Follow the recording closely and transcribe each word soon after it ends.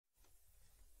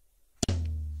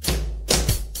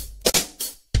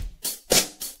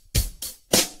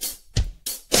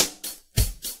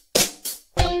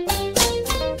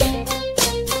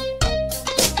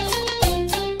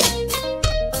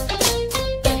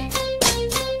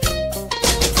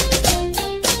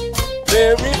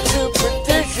very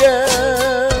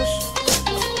superstitious,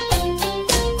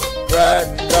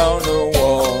 writing on the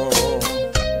wall.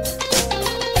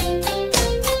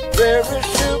 Very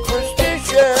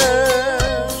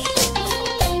superstitious,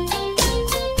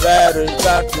 ladder's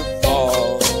about to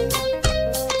fall.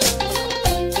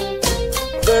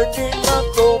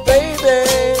 13-month-old baby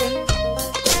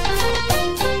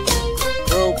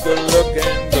broke the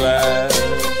looking glass.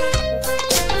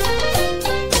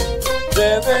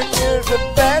 7 years of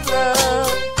bad luck,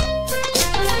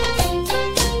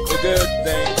 the good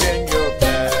things in your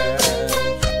past.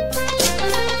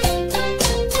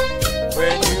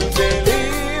 When you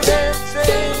believe in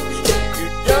things you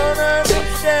don't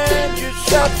understand, you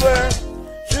suffer.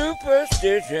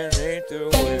 Superstition ain't the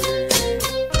way.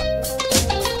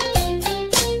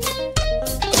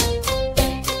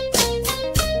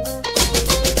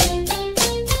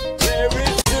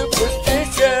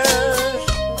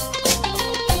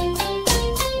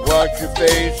 Wash your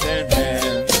face and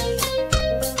hands.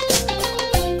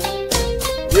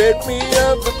 Rid me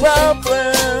of the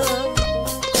problem.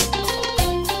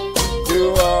 Do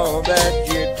all that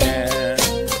you can.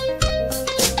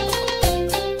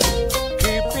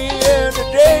 Keep me in a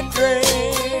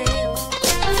daydream.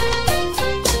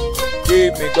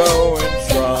 Keep me going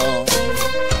strong.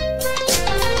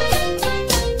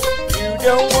 You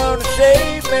don't want to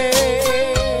save me.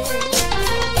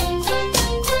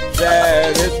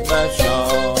 That is my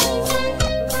song.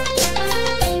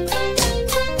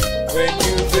 When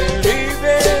you believe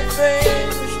in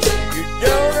things you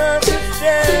don't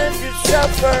understand, you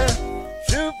suffer.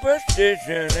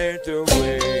 Superstition ain't the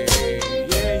way.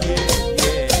 Yeah, yeah,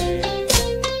 yeah.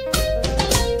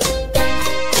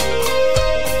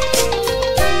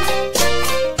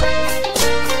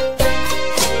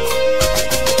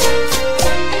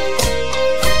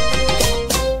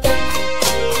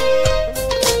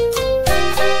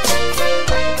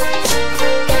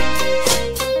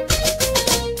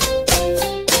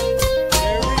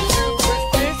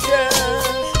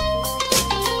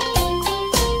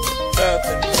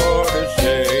 Nothing more to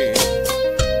say.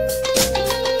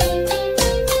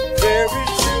 Very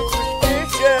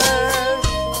superstitious,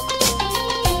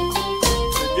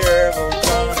 the devil's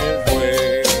on his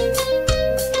way.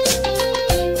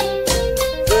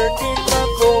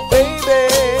 13-month-old baby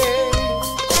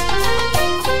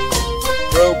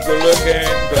broke the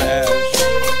looking glass.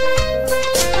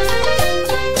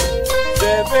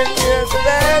 7 years of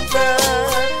bad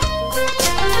luck,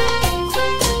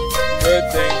 good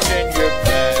things in your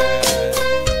past.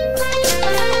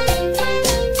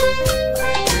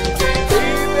 You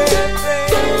believe in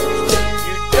things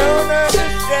you don't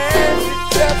understand, you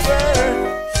suffer.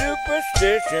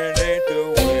 Superstition ain't the